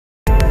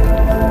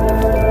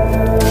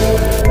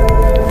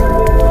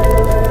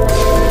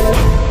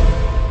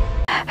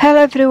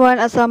everyone,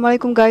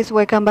 assalamualaikum guys.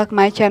 Welcome back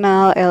my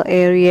channel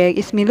lareacts.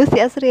 It's me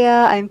Lusi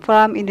Alsurya. I'm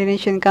from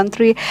Indonesian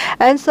country,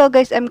 and so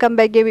guys, I'm come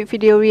back with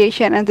video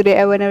reaction. And today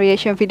I wanna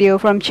reaction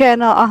video from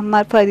channel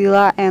Ahmad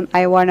Fadila, and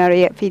I wanna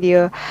react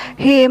video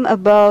him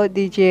about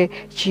DJ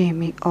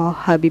Gimi-O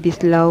Habibi's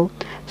Law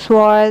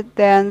Sword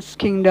Dance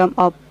Kingdom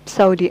of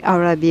Saudi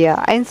Arabia.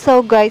 And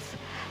so guys,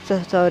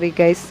 so sorry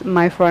guys,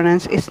 my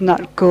pronunciation is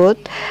not good.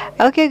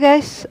 Okay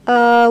guys,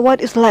 what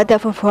is like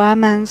that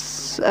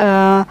performance?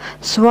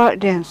 Sword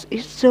dance,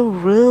 it's so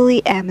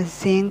really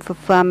amazing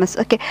performance.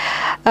 Okay,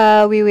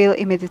 we will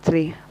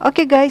immediately.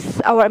 Okay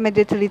guys, our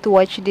immediately to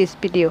watch this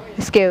video.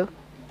 Let's go.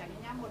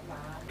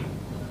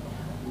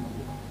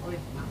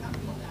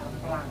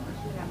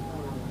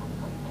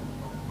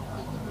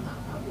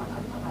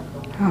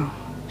 Oh,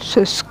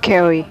 so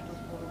scary.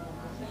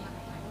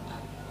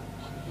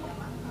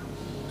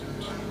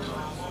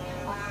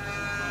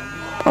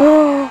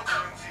 Oh,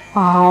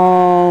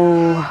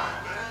 oh,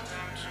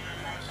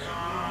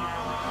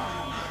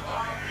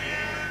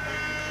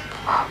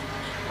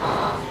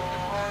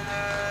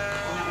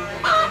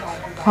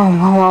 oh,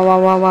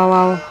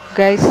 wow,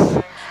 guys,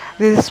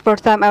 this is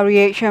first time I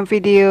reaction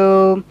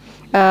video,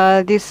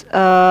 this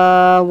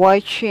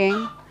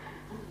watching,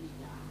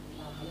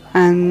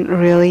 and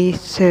really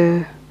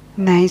so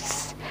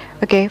nice.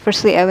 Okay,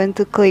 firstly I want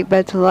to click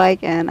button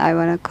like, and I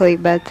want to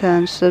click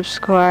button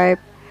subscribe.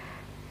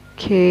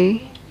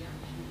 Okay.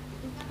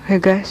 Hey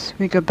guys,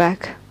 we go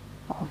back.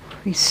 Oh,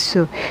 it's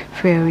so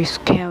very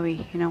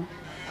scary, you know.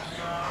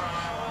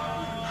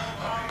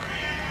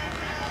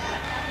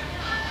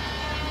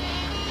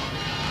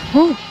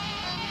 Oh,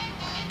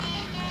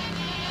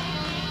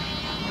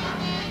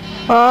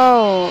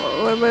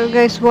 oh, well,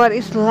 guys, what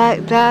is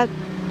like that?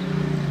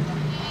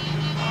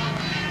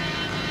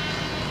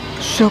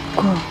 So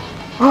cool.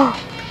 Oh,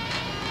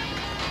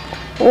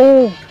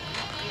 oh.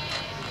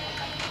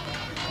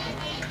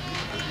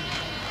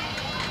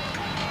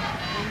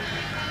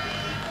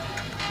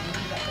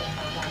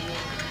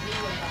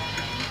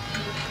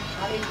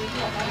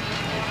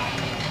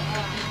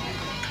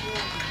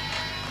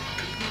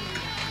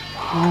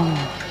 Oh.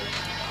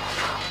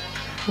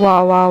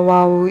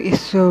 Wow, it's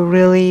so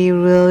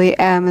really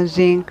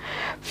amazing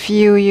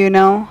view, you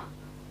know.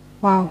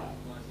 Wow.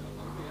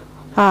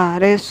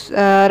 That's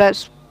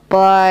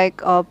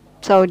flag of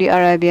Saudi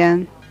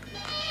Arabian.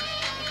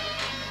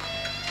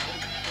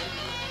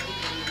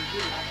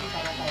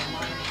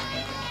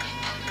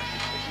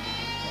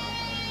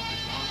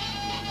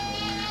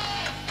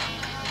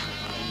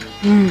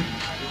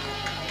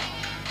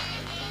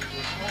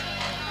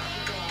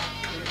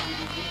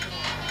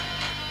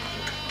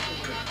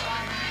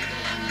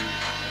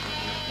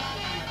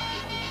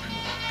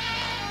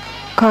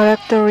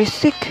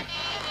 Characteristic,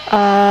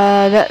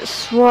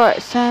 that's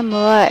what some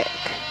like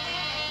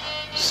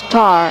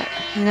star,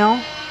 you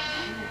know.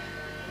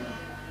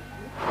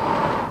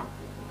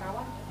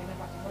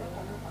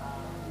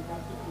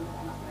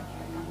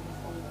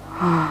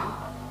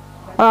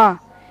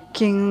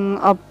 King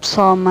of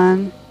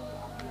Salman.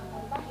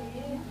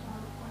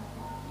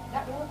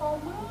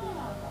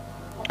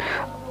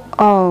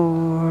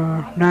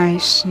 Oh,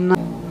 nice.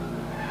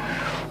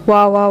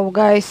 Wow,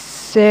 guys,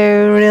 so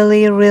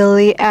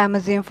really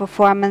amazing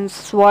performance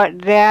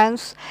sword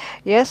dance.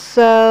 Yes,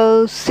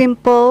 so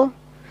simple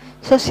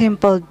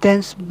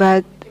dance,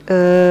 but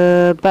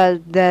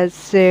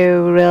that's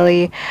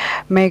really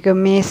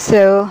making me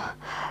so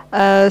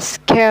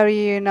scary,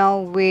 you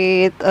know,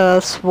 with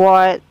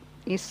sword.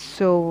 It's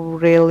so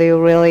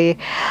really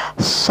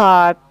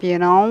sharp, you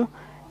know,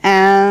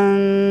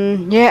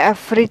 and yeah,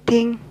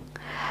 everything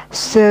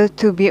so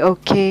to be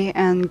okay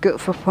and good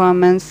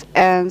performance.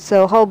 And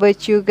so how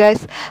about you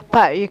guys?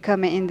 Put your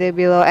comment in there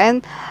below.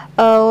 And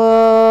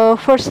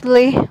first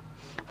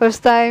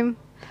time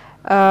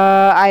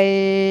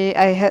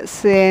I had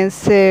seen,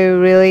 so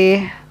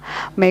really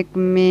make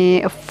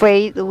me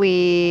afraid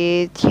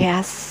with,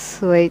 yes,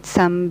 with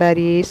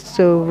somebody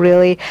so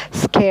really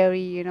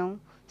scary, you know,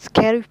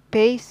 scary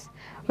face.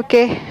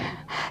 Okay,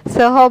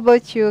 so how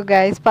about you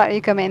guys? Put your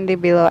comment in there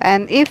below.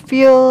 And if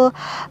you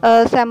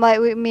same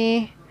like with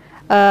me,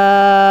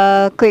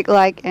 click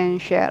like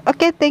and share.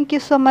 Okay, thank you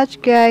so much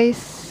guys,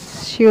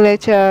 see you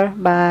later,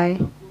 bye.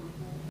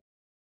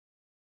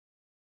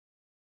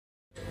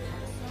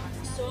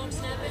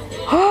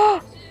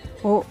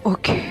 Oh,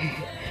 okay.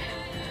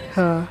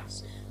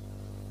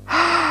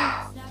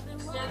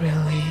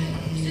 Really,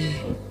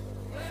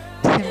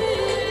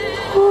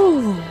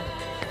 oh,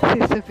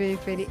 this is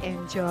very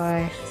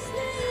enjoy.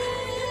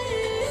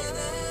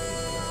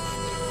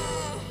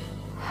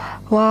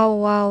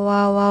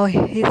 Wow,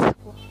 he's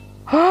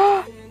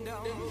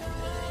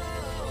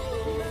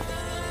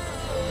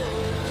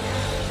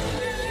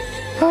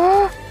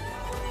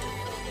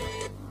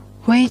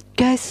wait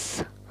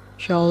guys,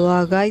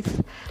 inshallah guys.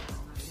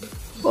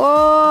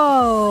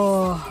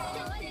 Oh,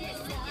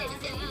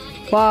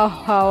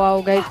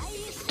 wow guys,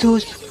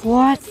 those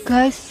what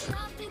guys,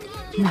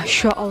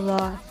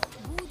 mashallah.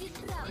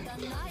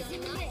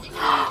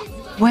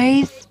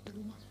 Wait,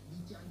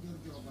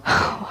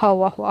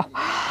 wow,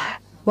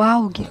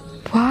 Wow,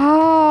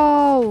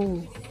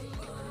 wow.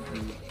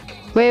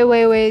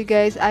 Wait,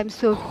 guys. I'm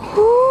so.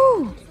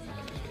 Whoo!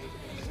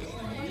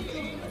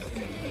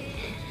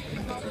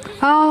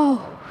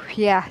 Oh,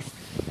 yes.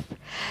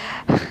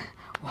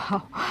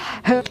 Wow.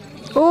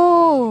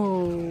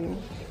 Oh,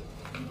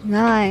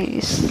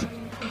 nice.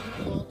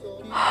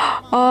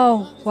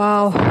 Oh,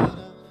 wow.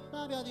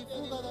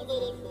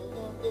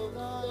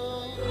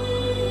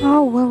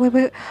 Oh,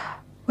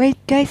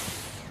 wait, guys.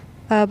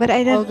 But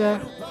I don't.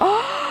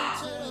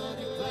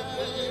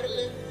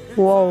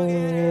 Whoa.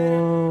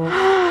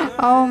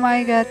 Oh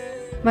my god.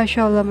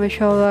 Mashallah,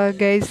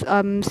 guys.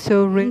 I'm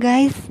so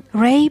guys,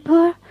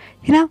 raper.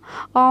 You know?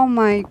 Oh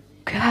my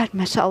god,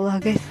 mashallah,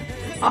 guys.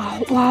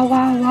 Oh,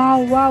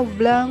 wow.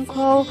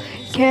 Blanco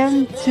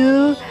came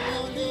to.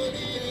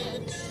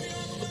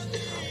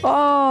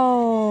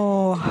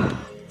 Oh.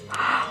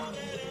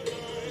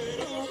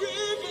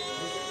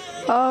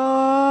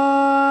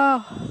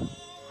 Oh.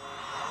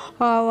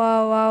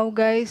 Wow,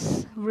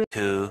 guys.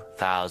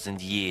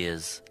 2,000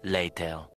 years later.